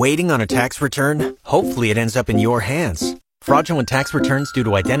Waiting on a tax return? Hopefully it ends up in your hands. Fraudulent tax returns due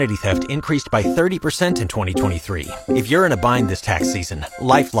to identity theft increased by 30% in 2023. If you're in a bind this tax season,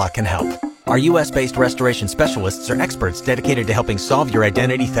 LifeLock can help. Our U.S.-based restoration specialists are experts dedicated to helping solve your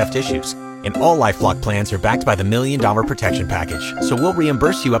identity theft issues. And all LifeLock plans are backed by the $1 Million Protection Package. So we'll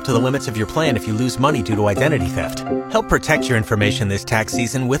reimburse you up to the limits of your plan if you lose money due to identity theft. Help protect your information this tax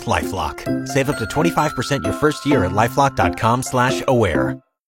season with LifeLock. Save up to 25% your first year at LifeLock.com/aware.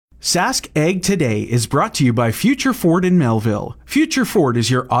 Sask Ag Today is brought to you by Future Ford in Melville. Future Ford is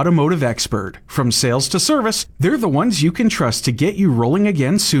your automotive expert. From sales to service, they're the ones you can trust to get you rolling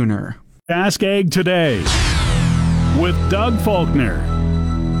again sooner. Sask Ag Today with Doug Faulkner.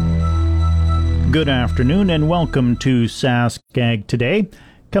 Good afternoon and welcome to Sask Ag Today.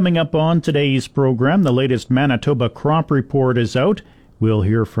 Coming up on today's program, the latest Manitoba crop report is out. We'll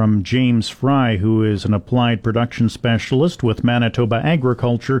hear from James Fry, who is an applied production specialist with Manitoba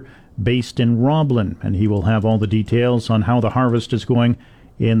Agriculture based in Roblin, and he will have all the details on how the harvest is going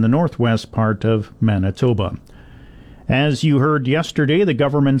in the northwest part of Manitoba. As you heard yesterday, the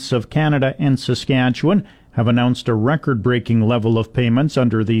governments of Canada and Saskatchewan have announced a record-breaking level of payments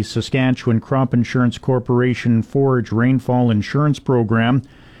under the Saskatchewan Crop Insurance Corporation Forage Rainfall Insurance Program.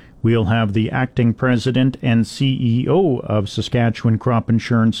 We'll have the acting president and CEO of Saskatchewan Crop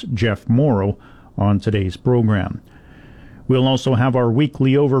Insurance, Jeff Morrow, on today's program. We'll also have our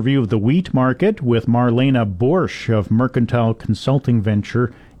weekly overview of the wheat market with Marlena Borsch of Mercantile Consulting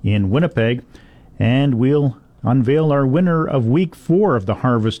Venture in Winnipeg, and we'll unveil our winner of Week 4 of the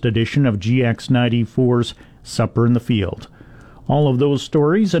Harvest edition of GX94's Supper in the Field. All of those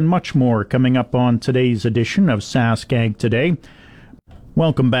stories and much more coming up on today's edition of Sask Ag Today.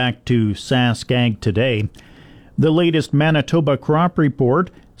 Welcome back to Sask Ag Today. The latest Manitoba crop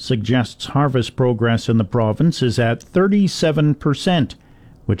report suggests harvest progress in the province is at 37%,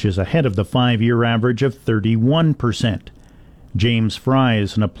 which is ahead of the 5-year average of 31%. James Fry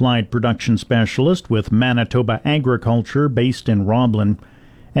is an applied production specialist with Manitoba Agriculture based in Roblin,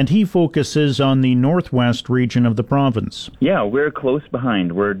 and he focuses on the northwest region of the province. Yeah, we're close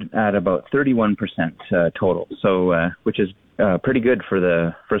behind. We're at about 31% total, so which is pretty good for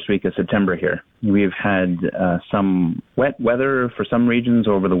the first week of September here. We've had some wet weather for some regions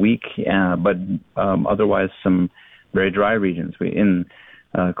over the week, but otherwise some very dry regions. In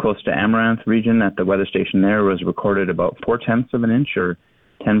close to Amaranth region at the weather station there was recorded about 0.4 of an inch or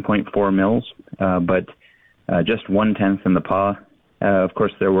 10.4 mils, but just 1/10 in the PA. Of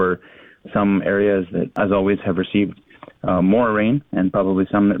course, there were some areas that, as always, have received more rain, and probably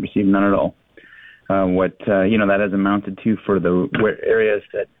some that received none at all. That has amounted to for the areas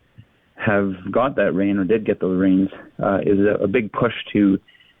that have got that rain or did get those rains is a big push to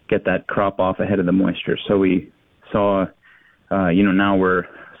get that crop off ahead of the moisture. So we saw, now we're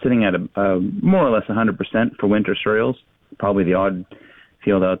sitting at a more or less 100% for winter cereals. Probably the odd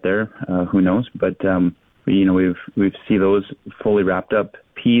field out there, who knows? But we've see those fully wrapped up.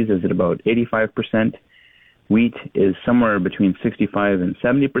 Peas is at about 85%. Wheat is somewhere between 65 and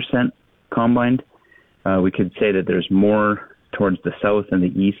 70% combined. We could say that there's more towards the south and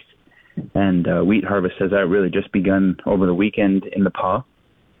the east, and wheat harvest has really just begun over the weekend in the PA.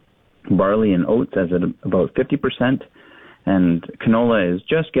 Barley and oats is at about 50%, and canola is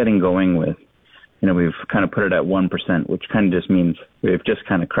just getting going with, we've kind of put it at 1%, which kind of just means we've just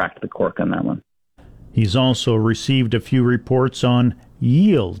kind of cracked the cork on that one. He's also received a few reports on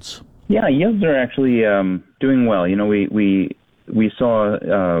yields. Yeah, yields are actually doing well. We saw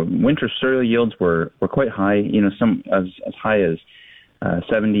winter cereal yields were quite high, some as high as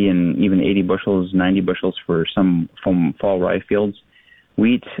 70 and even 80 bushels, 90 bushels for some fall rye fields.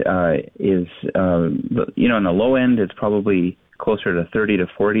 Wheat is, on the low end, it's probably closer to 30 to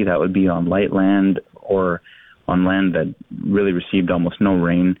 40. That would be on light land or on land that really received almost no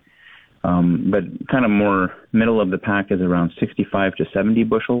rain. But kind of more middle of the pack is around 65 to 70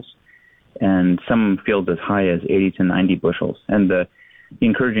 bushels. And some fields as high as 80 to 90 bushels. And the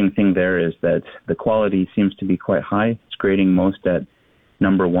encouraging thing there is that the quality seems to be quite high. It's grading most at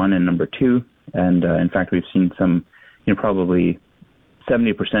number 1 and number 2. And in fact, we've seen some, probably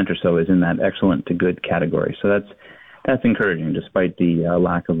 70% or so is in that excellent to good category. So that's encouraging despite the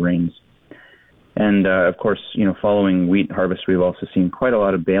lack of rains. And of course, following wheat harvest, we've also seen quite a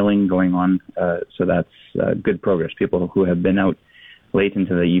lot of baling going on. So that's good progress. People who have been out late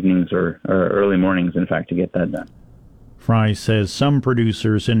into the evenings or early mornings, in fact, to get that done. Fry says some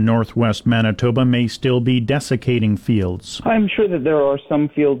producers in northwest Manitoba may still be desiccating fields. I'm sure that there are some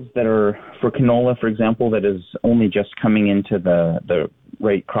fields that are, for canola, for example, that is only just coming into the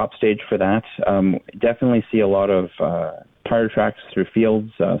right crop stage for that. Definitely see a lot of tire tracks through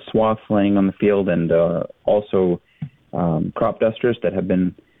fields, swaths laying on the field, and also crop dusters that have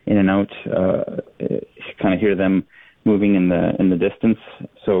been in and out. Kind of hear them moving in the distance.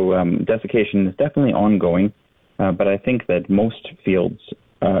 So desiccation is definitely ongoing, but I think that most fields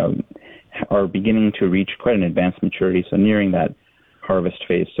are beginning to reach quite an advanced maturity, so nearing that harvest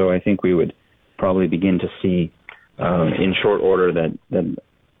phase. So I think we would probably begin to see in short order that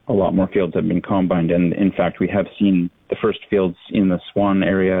a lot more fields have been combined. And in fact, we have seen the first fields in the Swan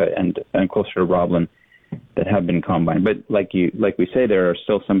area and closer to Roblin that have been combined. But like we say, there are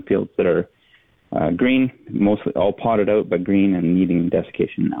still some fields that are green, mostly all potted out, but green and needing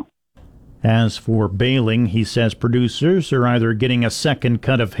desiccation now. As for baling, he says producers are either getting a second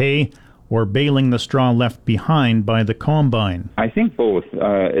cut of hay or baling the straw left behind by the combine. I think both.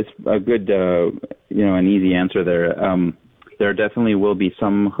 It's a good, an easy answer there. There definitely will be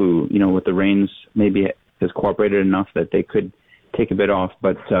some who, with the rains, maybe has cooperated enough that they could take a bit off.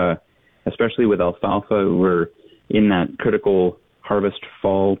 But especially with alfalfa, we're in that critical harvest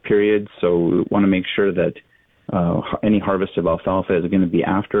fall period, so we want to make sure that any harvest of alfalfa is going to be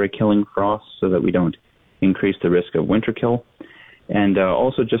after a killing frost so that we don't increase the risk of winter kill. And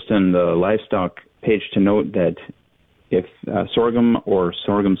also just in the livestock page to note that if sorghum or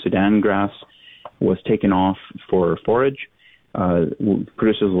sorghum Sudan grass was taken off for forage,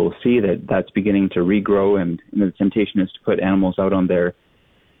 producers will see that that's beginning to regrow, and the temptation is to put animals out on there.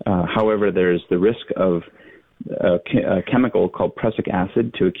 However, there's the risk of a chemical called prussic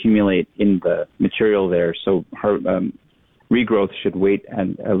acid to accumulate in the material there. So regrowth should wait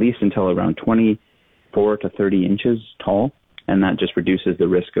at least until around 24 to 30 inches tall, and that just reduces the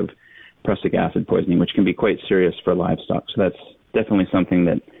risk of prussic acid poisoning, which can be quite serious for livestock. So that's definitely something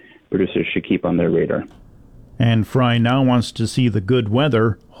that producers should keep on their radar. And Fry now wants to see the good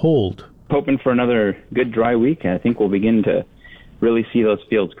weather hold. Hoping for another good dry week. I think we'll begin to really see those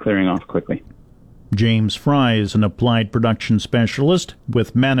fields clearing off quickly. James Fry is an applied production specialist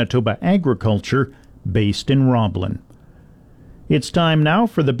with Manitoba Agriculture, based in Roblin. It's time now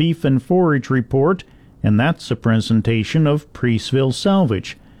for the Beef and Forage Report, and that's a presentation of Priestville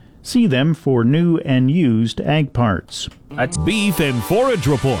Salvage. See them for new and used ag parts. That's Beef and Forage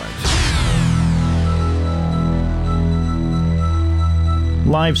Report.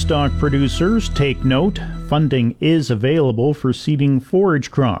 Livestock producers, take note, funding is available for seeding forage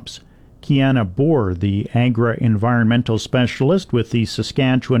crops. Kiana Bohr, the agri-environmental specialist with the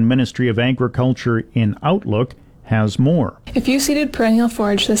Saskatchewan Ministry of Agriculture in Outlook, has more. If you seeded perennial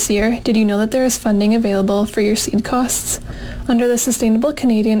forage this year, did you know that there is funding available for your seed costs? Under the Sustainable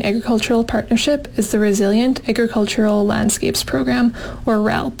Canadian Agricultural Partnership is the Resilient Agricultural Landscapes Program, or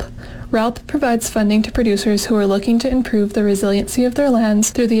RALP. RALP provides funding to producers who are looking to improve the resiliency of their lands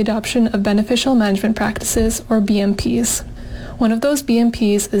through the adoption of beneficial management practices, or BMPs. One of those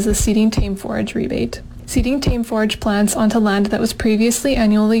BMPs is the Seeding Tame Forage rebate. Seeding tame forage plants onto land that was previously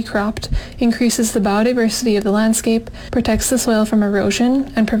annually cropped increases the biodiversity of the landscape, protects the soil from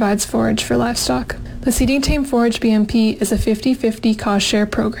erosion, and provides forage for livestock. The Seeding Tame Forage BMP is a 50-50 cost share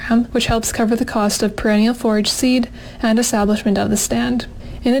program which helps cover the cost of perennial forage seed and establishment of the stand.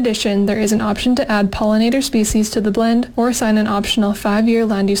 In addition, there is an option to add pollinator species to the blend or sign an optional 5-year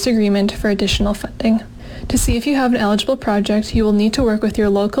land use agreement for additional funding. To see if you have an eligible project, you will need to work with your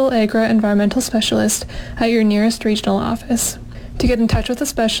local agri-environmental specialist at your nearest regional office. To get in touch with a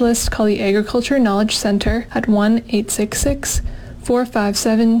specialist, call the Agriculture Knowledge Centre at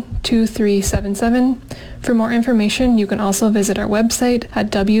 1-866-457-2377. For more information, you can also visit our website at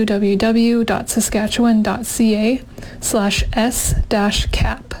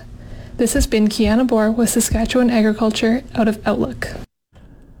www.saskatchewan.ca/s-cap. This has been Kiana Bohr with Saskatchewan Agriculture out of Outlook.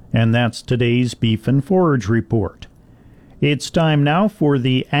 And that's today's Beef and Forage Report. It's time now for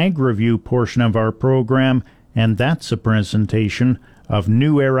the Ag Review portion of our program, and that's a presentation of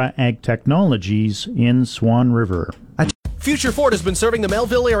New Era Ag Technologies in Swan River. Future Ford has been serving the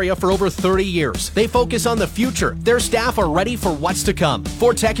Melville area for over 30 years. They focus on the future. Their staff are ready for what's to come.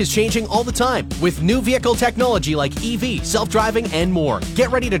 Ford Tech is changing all the time with new vehicle technology like EV, self-driving, and more.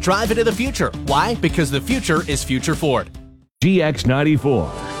 Get ready to drive into the future. Why? Because the future is Future Ford. GX94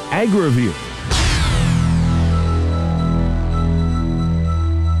 Ag Review.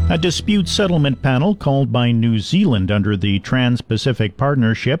 A dispute settlement panel called by New Zealand under the Trans-Pacific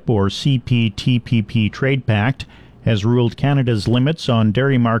Partnership, or CPTPP Trade Pact, has ruled Canada's limits on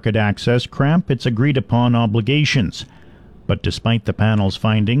dairy market access cramp its agreed-upon obligations. But despite the panel's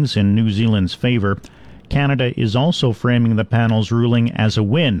findings in New Zealand's favour, Canada is also framing the panel's ruling as a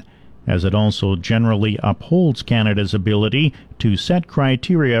win, as it also generally upholds Canada's ability to set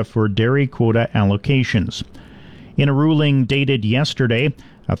criteria for dairy quota allocations. In a ruling dated yesterday,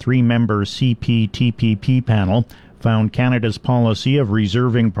 a 3-member CPTPP panel found Canada's policy of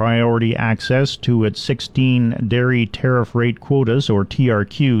reserving priority access to its 16 dairy tariff rate quotas, or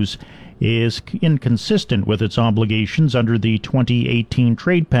TRQs, is inconsistent with its obligations under the 2018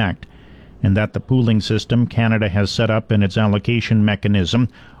 Trade Pact, and that the pooling system Canada has set up in its allocation mechanism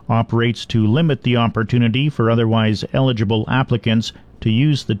operates to limit the opportunity for otherwise eligible applicants to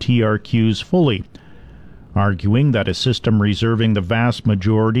use the TRQs fully, arguing that a system reserving the vast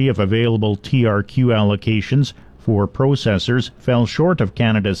majority of available TRQ allocations for processors fell short of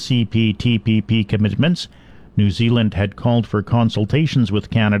Canada's CPTPP commitments. New Zealand had called for consultations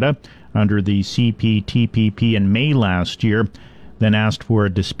with Canada under the CPTPP in May last year, then asked for a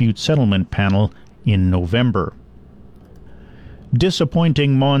dispute settlement panel in November.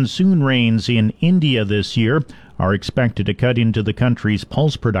 Disappointing monsoon rains in India this year are expected to cut into the country's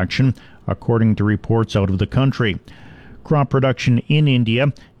pulse production, according to reports out of the country. Crop production in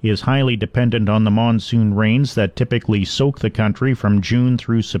India is highly dependent on the monsoon rains that typically soak the country from June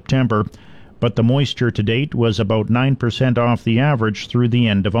through September, but the moisture to date was about 9% off the average through the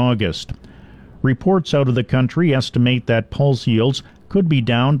end of August. Reports out of the country estimate that pulse yields could be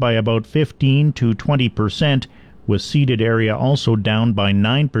down by about 15 to 20%, with seeded area also down by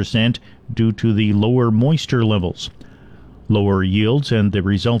 9% due to the lower moisture levels. Lower yields and the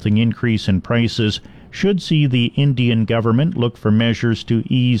resulting increase in prices should see the Indian government look for measures to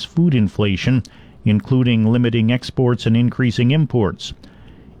ease food inflation, including limiting exports and increasing imports.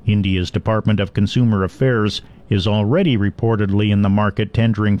 India's Department of Consumer Affairs is already reportedly in the market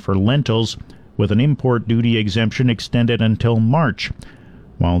tendering for lentils, with an import duty exemption extended until March.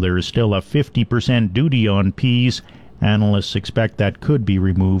 While there is still a 50% duty on peas, analysts expect that could be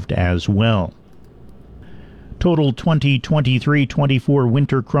removed as well. Total 2023-24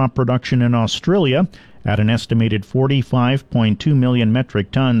 winter crop production in Australia, at an estimated 45.2 million metric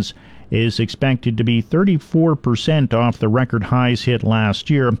tons, is expected to be 34% off the record highs hit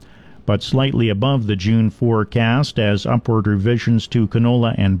last year, but slightly above the June forecast as upward revisions to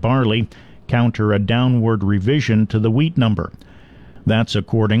canola and barley counter a downward revision to the wheat number. That's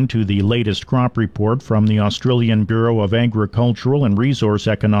according to the latest crop report from the Australian Bureau of Agricultural and Resource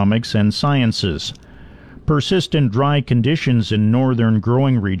Economics and Sciences. Persistent dry conditions in northern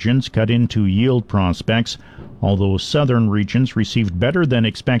growing regions cut into yield prospects, although southern regions received better than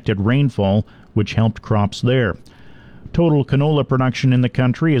expected rainfall, which helped crops there. Total canola production in the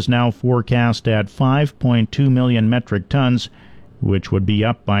country is now forecast at 5.2 million metric tons, which would be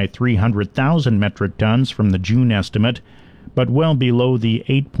up by 300,000 metric tons from the June estimate, but well below the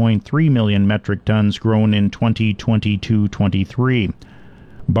 8.3 million metric tons grown in 2022-23.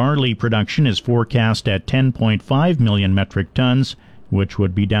 Barley production is forecast at 10.5 million metric tons, which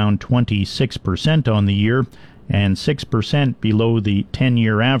would be down 26% on the year and 6% below the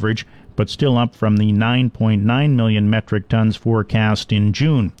 10-year average, but still up from the 9.9 million metric tons forecast in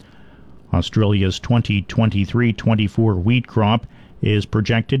June. Australia's 2023-24 wheat crop is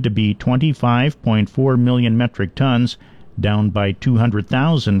projected to be 25.4 million metric tons, down by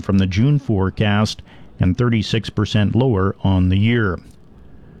 200,000 from the June forecast and 36% lower on the year.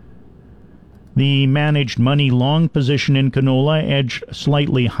 The managed money long position in canola edged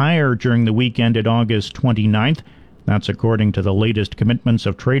slightly higher during the week ended August 29th. That's according to the latest Commitments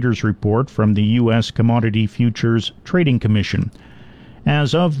of Traders report from the U.S. Commodity Futures Trading Commission.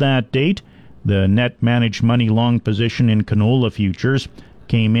 As of that date, the net managed money long position in canola futures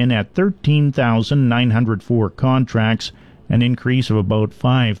came in at 13,904 contracts, an increase of about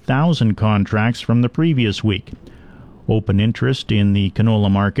 5,000 contracts from the previous week. Open interest in the canola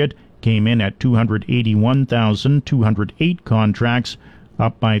market came in at 281,208 contracts,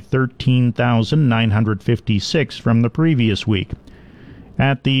 up by 13,956 from the previous week.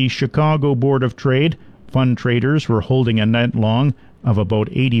 At the Chicago Board of Trade, fund traders were holding a net long of about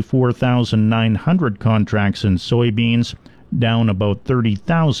 84,900 contracts in soybeans, down about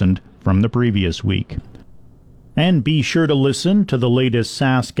 30,000 from the previous week. And be sure to listen to the latest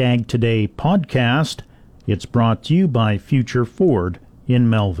Sask Ag Today podcast. It's brought to you by Future Ford in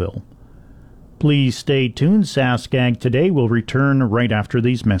Melville. Please stay tuned. Sask Ag Today will return right after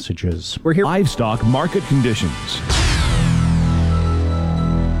these messages. We're here. Livestock market conditions.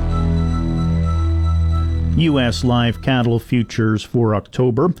 U.S. live cattle futures for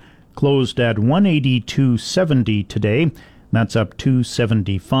October closed at 182.70 today. That's up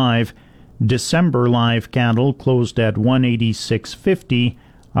 275. December live cattle closed at 186.50,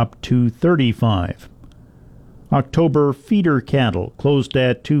 up 235. October feeder cattle closed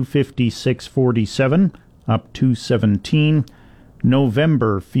at 256.47, up 217.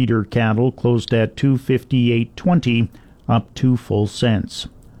 November feeder cattle closed at $258.20, up 2 full cents.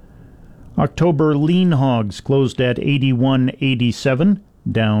 October lean hogs closed at $81.87,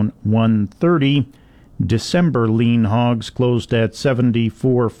 down $1.30. December lean hogs closed at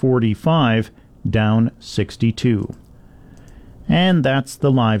 $74.45, down 62. And that's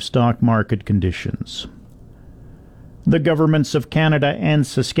the livestock market conditions. The governments of Canada and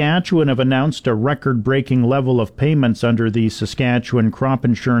Saskatchewan have announced a record-breaking level of payments under the Saskatchewan Crop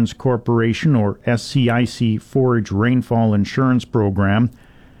Insurance Corporation, or SCIC, Forage Rainfall Insurance Program.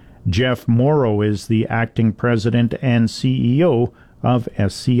 Jeff Morrow is the acting president and CEO of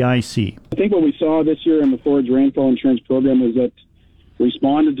SCIC. I think what we saw this year in the Forage Rainfall Insurance Program is that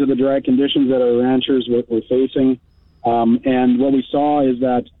responded to the dry conditions that our ranchers were facing. And what we saw is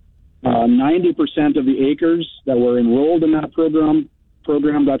that 90% of the acres that were enrolled in that program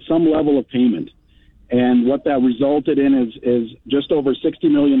got some level of payment. And what that resulted in is just over $60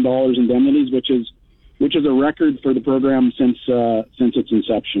 million indemnities, which is a record for the program since its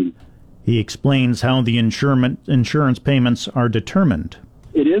inception. He explains how the insurance payments are determined.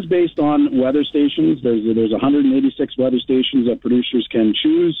 It is based on weather stations. There's 186 weather stations that producers can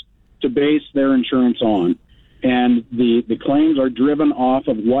choose to base their insurance on. And the claims are driven off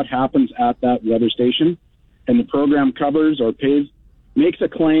of what happens at that weather station. And the program covers or makes a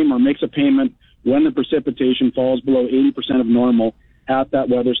claim or makes a payment when the precipitation falls below 80% of normal at that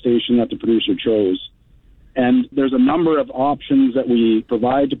weather station that the producer chose. And there's a number of options that we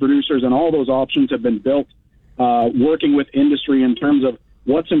provide to producers, and all those options have been built working with industry in terms of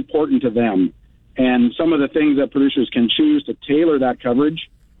what's important to them. And some of the things that producers can choose to tailor that coverage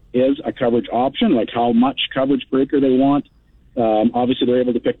is a coverage option, like how much coverage per acre they want. Obviously, they're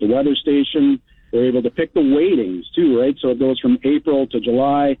able to pick the weather station. They're able to pick the weightings, too, right? So it goes from April to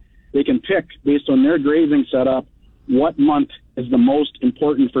July. They can pick, based on their grazing setup, what month is the most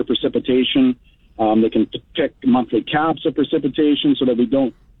important for precipitation. They can pick monthly caps of precipitation so that we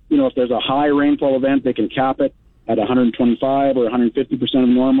don't, if there's a high rainfall event, they can cap it at 125 or 150% of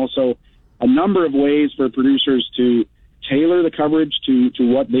normal. So a number of ways for producers to tailor the coverage to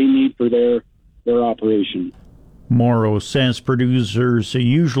what they need for their operation. Morrow says producers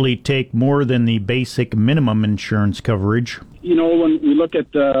usually take more than the basic minimum insurance coverage. When we look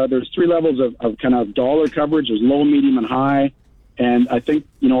at there's three levels of kind of dollar coverage. There's low, medium, and high. And I think,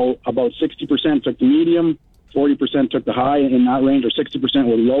 about 60% took the medium, 40% took the high in that range, or 60%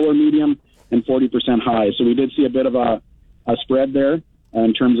 were lower medium, and 40% high. So we did see a bit of a spread there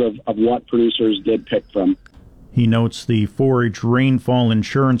in terms of what producers did pick from. He notes the Forage Rainfall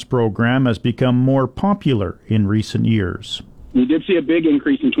Insurance Program has become more popular in recent years. We did see a big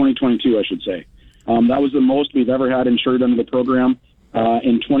increase in 2022, I should say. That was the most we've ever had insured under the program.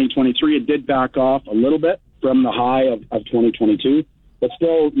 In 2023, it did back off a little bit from the high of 2022, but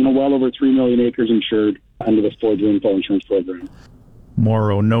still, well over 3 million acres insured under the Forage Rainfall Insurance Program.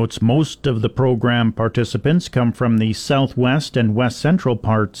 Morrow notes most of the program participants come from the southwest and west central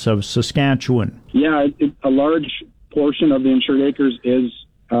parts of Saskatchewan. Yeah, a large portion of the insured acres is,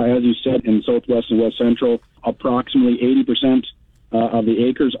 as you said, in southwest and west central. Approximately 80% of the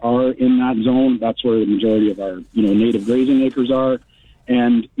acres are in that zone. That's where the majority of our, native grazing acres are.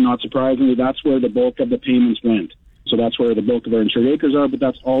 And not surprisingly, that's where the bulk of the payments went. So that's where the bulk of our insured acres are, but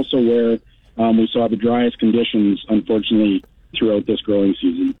that's also where we saw the driest conditions, unfortunately, throughout this growing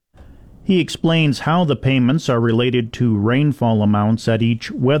season. He explains how the payments are related to rainfall amounts at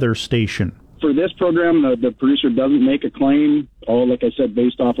each weather station. For this program, the producer doesn't make a claim, all, like I said,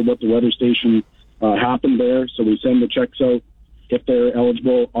 based off of what the weather station happened there. So we send the checks out if they're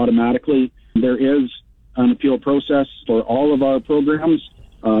eligible automatically. There is an appeal process for all of our programs.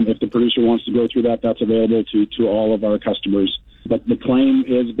 If the producer wants to go through that, that's available to all of our customers. But the claim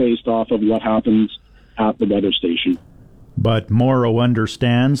is based off of what happens at the weather station. But Morrow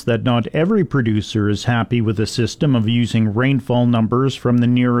understands that not every producer is happy with the system of using rainfall numbers from the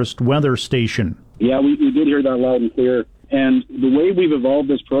nearest weather station. Yeah, we did hear that loud and clear. And the way we've evolved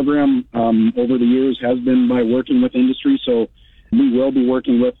this program over the years has been by working with industry. So we will be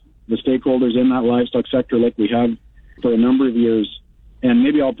working with the stakeholders in that livestock sector like we have for a number of years. And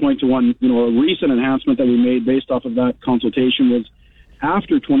maybe I'll point to one, a recent enhancement that we made based off of that consultation was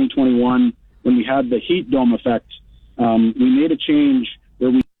after 2021, when we had the heat dome effect. We made a change where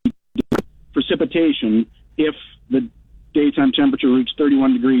we did precipitation if the daytime temperature reached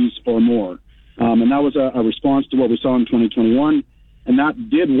 31 degrees or more. And that was a response to what we saw in 2021. And that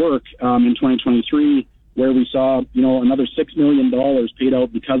did work in 2023, where we saw, another $6 million paid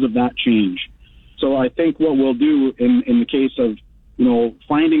out because of that change. So I think what we'll do in the case of,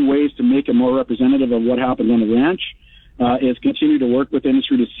 finding ways to make it more representative of what happens on the ranch, is continue to work with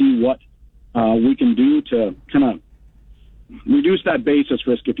industry to see what we can do to kind of reduce that basis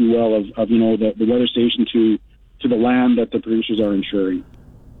risk, if you will, of the weather station to the land that the producers are insuring.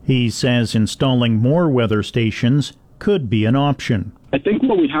 He says installing more weather stations could be an option. I think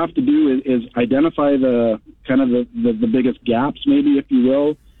what we have to do is identify the biggest gaps, maybe, if you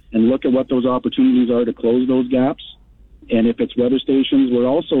will, and look at what those opportunities are to close those gaps. And if it's weather stations, we're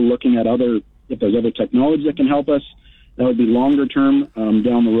also looking at if there's other technology that can help us. That would be longer term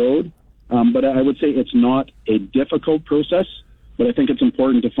down the road. But I would say it's not a difficult process, but I think it's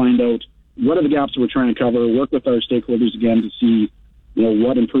important to find out what are the gaps that we're trying to cover, work with our stakeholders again to see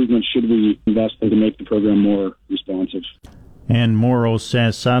what improvements should we invest in to make the program more responsive. And Morrow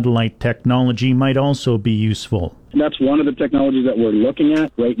says satellite technology might also be useful. And that's one of the technologies that we're looking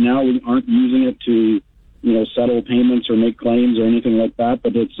at. Right now, we aren't using it to settle payments or make claims or anything like that,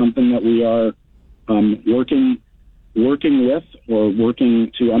 but it's something that we are working with or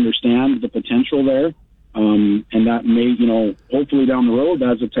working to understand the potential there. And that may, hopefully down the road,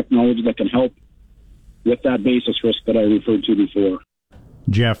 as a technology that can help with that basis risk that I referred to before.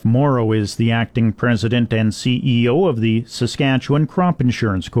 Jeff Morrow is the acting president and CEO of the Saskatchewan Crop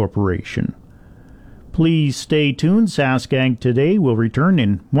Insurance Corporation. Please stay tuned. Sask Ag Today will return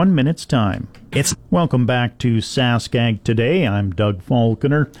in 1 minute's time. Welcome back to Sask Ag Today. I'm Doug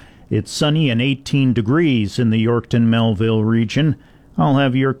Falconer. It's sunny and 18 degrees in the Yorkton-Melville region. I'll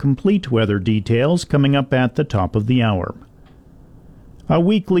have your complete weather details coming up at the top of the hour. A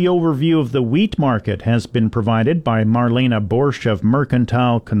weekly overview of the wheat market has been provided by Marlena Borsch of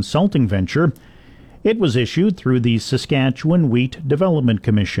Mercantile Consulting Venture. It was issued through the Saskatchewan Wheat Development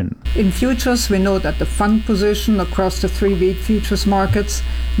Commission. In futures, we know that the fund position across the three wheat futures markets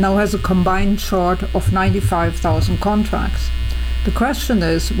now has a combined short of 95,000 contracts. The question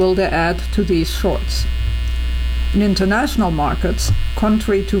is, will they add to these shorts? In international markets,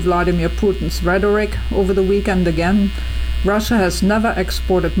 contrary to Vladimir Putin's rhetoric over the weekend again, Russia has never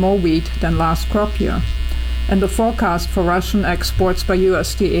exported more wheat than last crop year, and the forecast for Russian exports by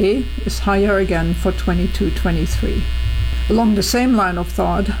USDA is higher again for 22-23. Along the same line of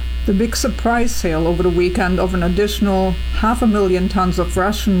thought, the big surprise sale over the weekend of an additional 500,000 tons of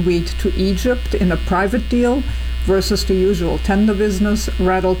Russian wheat to Egypt in a private deal versus the usual tender business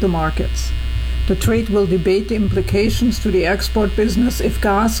rattled the markets. The trade will debate the implications to the export business if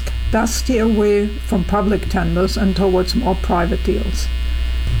Sask does steer away from public tenders and towards more private deals.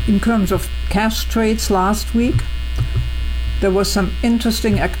 In terms of cash trades last week, there was some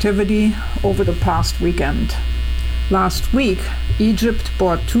interesting activity over the past weekend. Last week, Egypt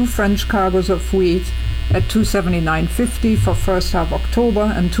bought 2 French cargoes of wheat at $279.50 for first half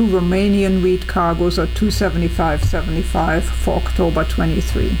October and 2 Romanian wheat cargoes at $275.75 for October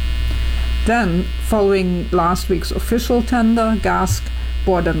 23. Then, following last week's official tender, Sask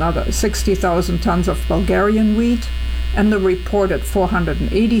bought another 60,000 tons of Bulgarian wheat and the reported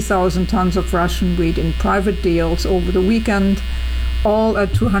 480,000 tons of Russian wheat in private deals over the weekend, all at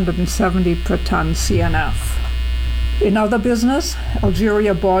 $270 per ton CNF. In other business,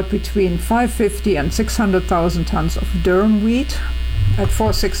 Algeria bought between 550 and 600,000 tons of durum wheat at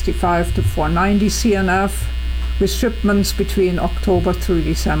 465 to 490 CNF, with shipments between October through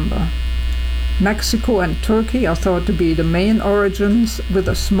December. Mexico and Turkey are thought to be the main origins, with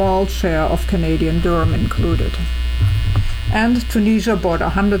a small share of Canadian durum included. And Tunisia bought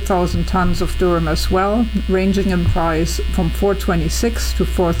 100,000 tons of durum as well, ranging in price from 426 to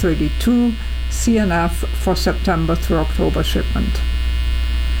 432 CNF for September through October shipment.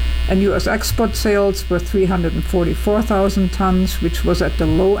 And U.S. export sales were 344,000 tons, which was at the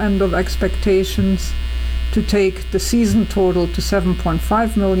low end of expectations, to take the season total to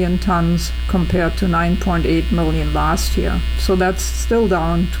 7.5 million tons compared to 9.8 million last year. So that's still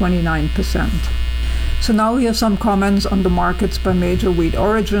down 29%. So now we have some comments on the markets by major wheat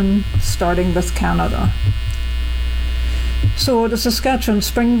origin, starting with Canada. So the Saskatchewan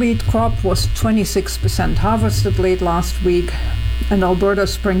spring wheat crop was 26% harvested late last week, and Alberta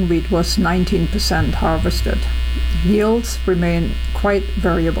spring wheat was 19% harvested. Yields remain quite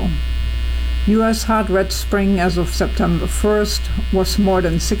variable. U.S. hard red spring as of September 1st was more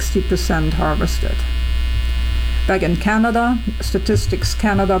than 60% harvested. Back in Canada, Statistics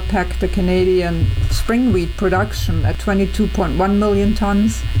Canada pegged the Canadian spring wheat production at 22.1 million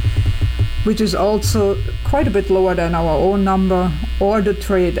tons, which is also quite a bit lower than our own number or the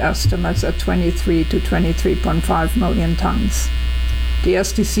trade estimates at 23 to 23.5 million tons. The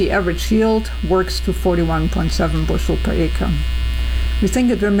STC average yield works to 41.7 bushel per acre. We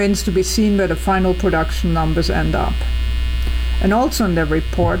think it remains to be seen where the final production numbers end up. And also in their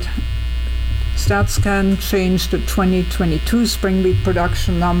report, StatScan changed the 2022 spring wheat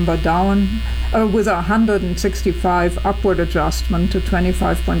production number down with a 165 upward adjustment to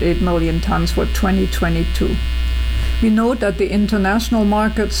 25.8 million tons for 2022. We note that the international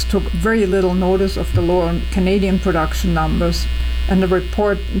markets took very little notice of the lower Canadian production numbers, and the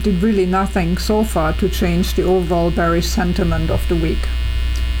report did really nothing so far to change the overall bearish sentiment of the week.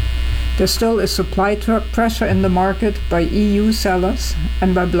 There still is supply pressure in the market by EU sellers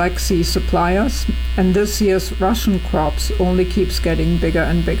and by Black Sea suppliers, and this year's Russian crops only keeps getting bigger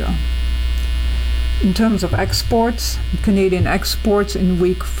and bigger. In terms of exports, Canadian exports in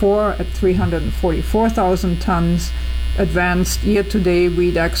week 4 at 344,000 tons advanced year-to-date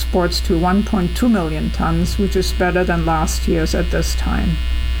wheat exports to 1.2 million tons, which is better than last year's at this time.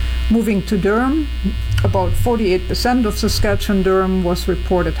 Moving to durum, about 48% of Saskatchewan durum was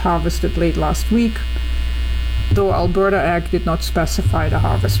reported harvested late last week, though Alberta Ag did not specify the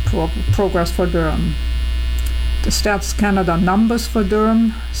harvest progress for durum. The Stats Canada numbers for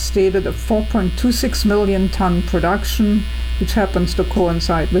durum stated a 4.26 million ton production, which happens to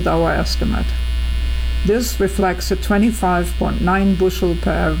coincide with our estimate. This reflects a 25.9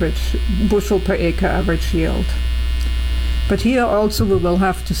 bushel per acre average yield. But here also we will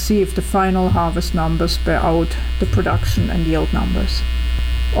have to see if the final harvest numbers bear out the production and yield numbers.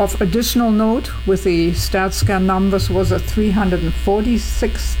 Of additional note with the StatScan numbers was a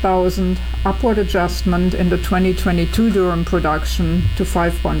 346,000 upward adjustment in the 2022 durum production to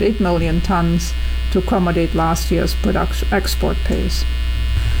 5.8 million tons to accommodate last year's export pace.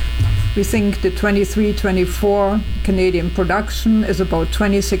 We think the 23-24 Canadian production is about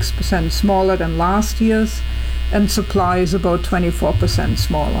 26% smaller than last year's, and supply is about 24%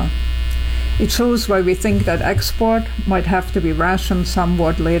 smaller. It shows why we think that export might have to be rationed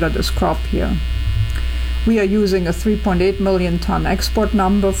somewhat later this crop year. We are using a 3.8 million ton export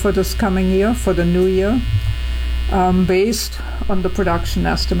number for this coming year, for the new year, based on the production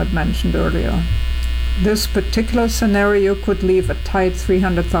estimate mentioned earlier. This particular scenario could leave a tight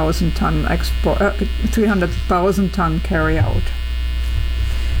 300,000 ton carry out.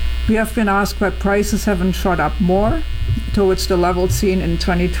 We have been asked why prices haven't shot up more towards the level seen in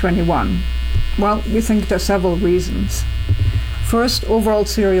 2021. Well, we think there are several reasons. First, overall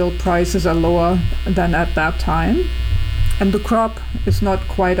cereal prices are lower than at that time, and the crop is not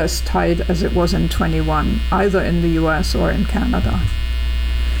quite as tight as it was in 21, either in the US or in Canada.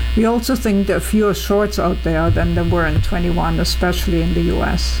 We also think there are fewer shorts out there than there were in 21, especially in the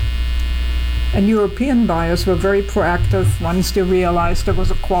US. And European buyers were very proactive once they realized there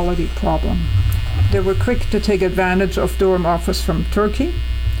was a quality problem. They were quick to take advantage of durum offers from Turkey,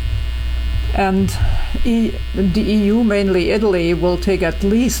 and the EU, mainly Italy, will take at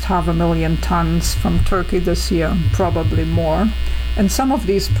least 500,000 tons from Turkey this year, probably more, and some of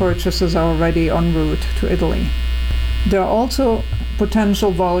these purchases are already en route to Italy. There are also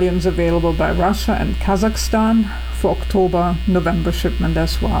potential volumes available by Russia and Kazakhstan for October-November shipment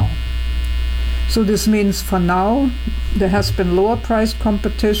as well. So this means for now there has been lower price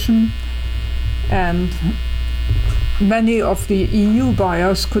competition, and many of the EU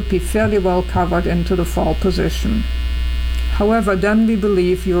buyers could be fairly well covered into the fall position. However, then we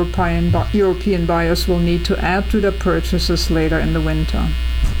believe European buyers will need to add to their purchases later in the winter.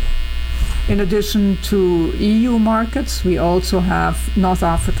 In addition to EU markets, we also have North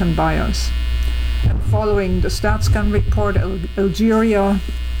African buyers. And following the StatScan report, Algeria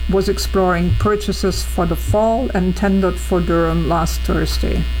was exploring purchases for the fall and tendered for durum last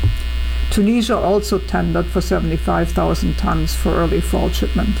Thursday. Tunisia also tendered for 75,000 tons for early fall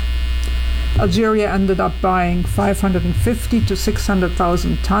shipment. Algeria ended up buying 550 to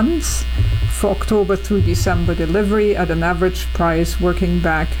 600,000 tons for October through December delivery at an average price working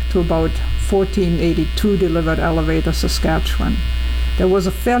back to about $14.82 delivered elevator Saskatchewan. There was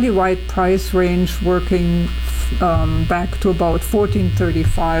a fairly wide price range working back to about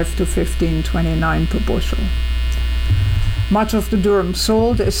 $14.35 to $15.29 per bushel. Much of the durum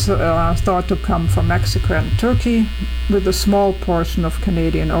sold is thought to come from Mexico and Turkey, with a small portion of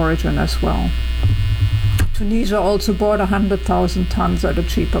Canadian origin as well. Tunisia also bought 100,000 tons at a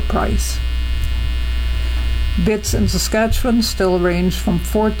cheaper price. Bids in Saskatchewan still range from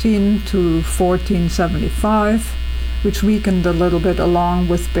 $14 to $14.75, which weakened a little bit along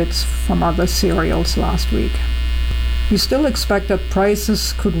with bids from other cereals last week. We still expect that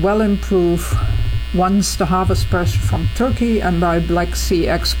prices could well improve once the harvest pressure from Turkey and by Black Sea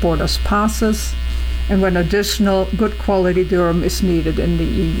exporters passes, and when additional good quality durum is needed in the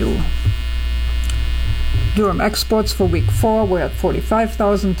EU. Durum exports for week 4 were at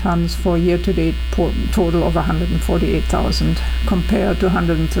 45,000 tons for a year-to-date total of 148,000 compared to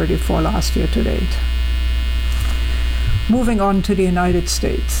 134 last year-to-date. Moving on to the United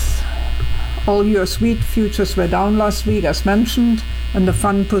States. All U.S. wheat futures were down last week, as mentioned, and the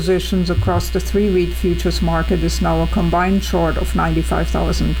fund positions across the 3 wheat futures market is now a combined short of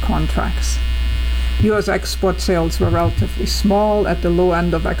 95,000 contracts. U.S. export sales were relatively small at the low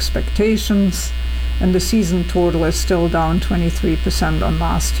end of expectations, and the season total is still down 23% on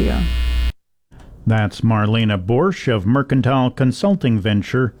last year. That's Marlena Borsch of Mercantile Consulting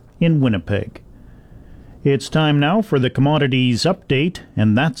Venture in Winnipeg. It's time now for the Commodities Update,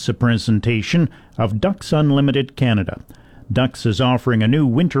 and that's a presentation of Ducks Unlimited Canada. Ducks is offering a new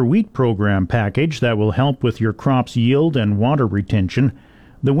winter wheat program package that will help with your crop's yield and water retention.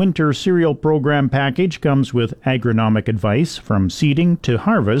 The winter cereal program package comes with agronomic advice from seeding to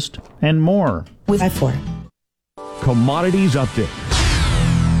harvest and more. With I4. Commodities Update.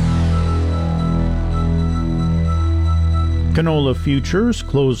 Canola futures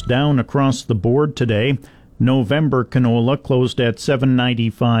closed down across the board today. November canola closed at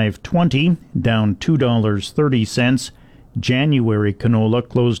 $7.95.20, down $2.30. January canola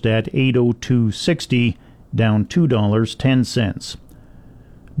closed at $8.0260, down $2.10.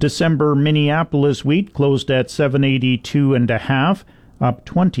 December Minneapolis wheat closed at $7.82.5, up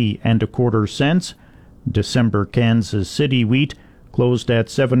 20.25 cents. December Kansas City wheat closed at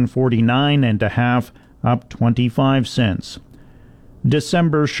 $7.49.5, up 25 cents.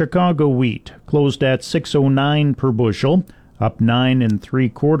 December Chicago wheat closed at $6.09 per bushel, up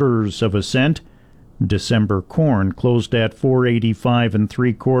 9.75 cents. December corn closed at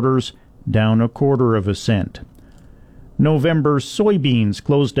 $4.8575, down 1/4 cent. November soybeans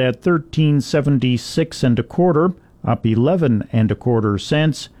closed at $13.76 up 11.25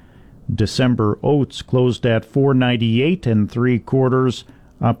 cents. December oats closed at $4.98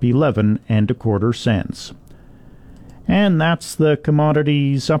 up 11.25 cents. And that's the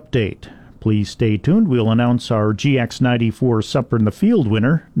Commodities Update. Please stay tuned. We'll announce our GX94 Supper in the Field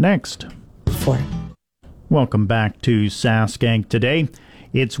winner next. 4. Welcome back to Sask Ag Today.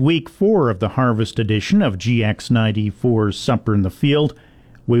 It's week 4 of the harvest edition of GX94 Supper in the Field.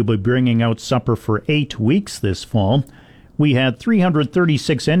 We'll be bringing out supper for 8 weeks this fall. We had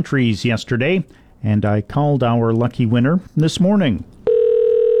 336 entries yesterday, and I called our lucky winner this morning.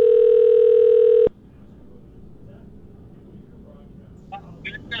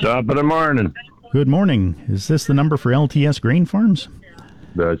 Top of the morning. Good morning. Is this the number for LTS Grain Farms?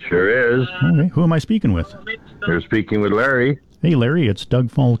 That sure is. Okay. Who am I speaking with? You're speaking with Larry. Hey, Larry. It's Doug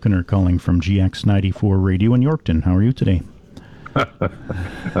Falconer calling from GX94 Radio in Yorkton. How are you today?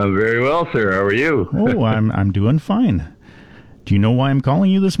 I'm very well, sir. How are you? Oh, I'm doing fine. Do you know why I'm calling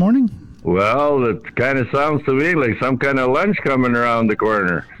you this morning? Well, it kind of sounds to me like some kind of lunch coming around the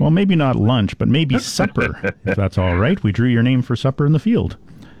corner. Well, maybe not lunch, but maybe supper, if that's all right. We drew your name for supper in the field.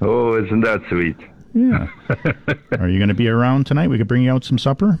 Oh, isn't that sweet? Yeah. Are you going to be around tonight? We could bring you out some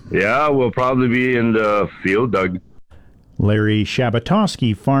supper? Yeah, we'll probably be in the field, Doug. Larry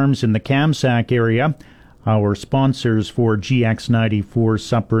Shabatowski farms in the Kamsack area. Our sponsors for GX94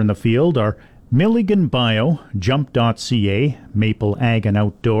 Supper in the Field are Milligan Bio, Jump.ca, Maple Ag and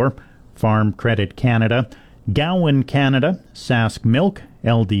Outdoor, Farm Credit Canada, Gowan Canada, Sask Milk,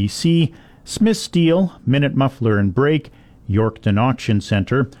 LDC, Smith Steel, Minute Muffler and Brake, Yorkton Auction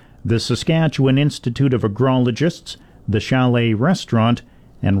Centre, the Saskatchewan Institute of Agrologists, the Chalet Restaurant,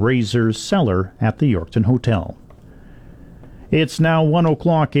 and Razor's Cellar at the Yorkton Hotel. It's now 1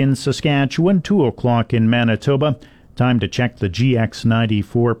 o'clock in Saskatchewan, 2 o'clock in Manitoba. Time to check the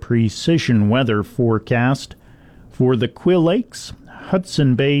GX94 Precision Weather Forecast. For the Quill Lakes,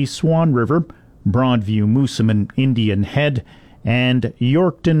 Hudson Bay, Swan River, Broadview, Moosomin, Indian Head, and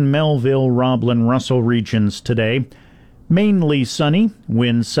Yorkton, Melville, Roblin, Russell regions today. Mainly sunny,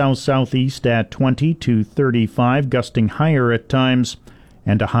 winds south-southeast at 20 to 35, gusting higher at times,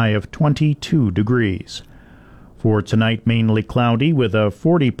 and a high of 22 degrees. For tonight, mainly cloudy with a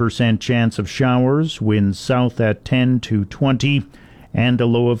 40% chance of showers, winds south at 10 to 20, and a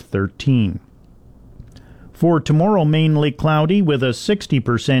low of 13. For tomorrow, mainly cloudy with a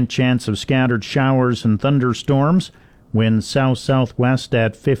 60% chance of scattered showers and thunderstorms, winds south-southwest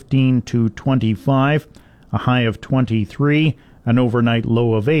at 15 to 25, a high of 23, an overnight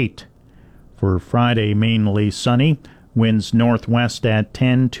low of 8. For Friday, mainly sunny, winds northwest at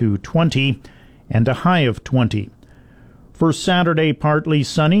 10 to 20, and a high of 20. For Saturday, partly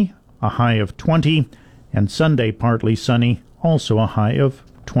sunny, a high of 20, and Sunday, partly sunny, also a high of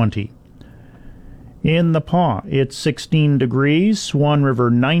 20. In the Paw, it's 16 degrees, Swan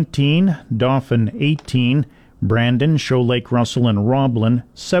River 19, Dauphin 18, Brandon, Show Lake Russell, and Roblin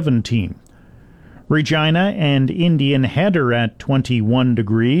 17. Regina and Indian Head are at 21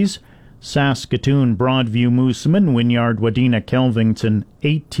 degrees, Saskatoon, Broadview, Moosomin, Wynyard, Wadena, Kelvington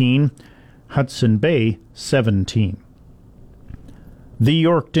 18, Hudson Bay 17. The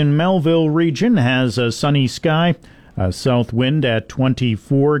Yorkton-Melville region has a sunny sky, a south wind at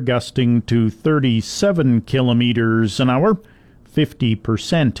 24, gusting to 37 kilometers an hour.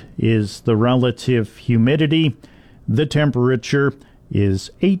 50% is the relative humidity. The temperature is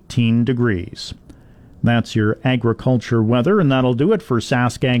 18 degrees. That's your agriculture weather, and that'll do it for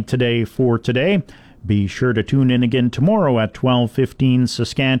Sask Ag Today for today. Be sure to tune in again tomorrow at 12:15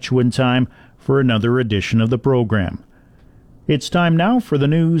 Saskatchewan time for another edition of the program. It's time now for the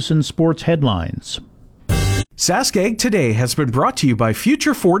news and sports headlines. Sask Ag Today has been brought to you by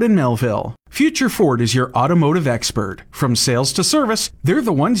Future Ford in Melville. Future Ford is your automotive expert. From sales to service, they're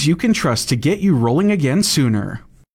the ones you can trust to get you rolling again sooner.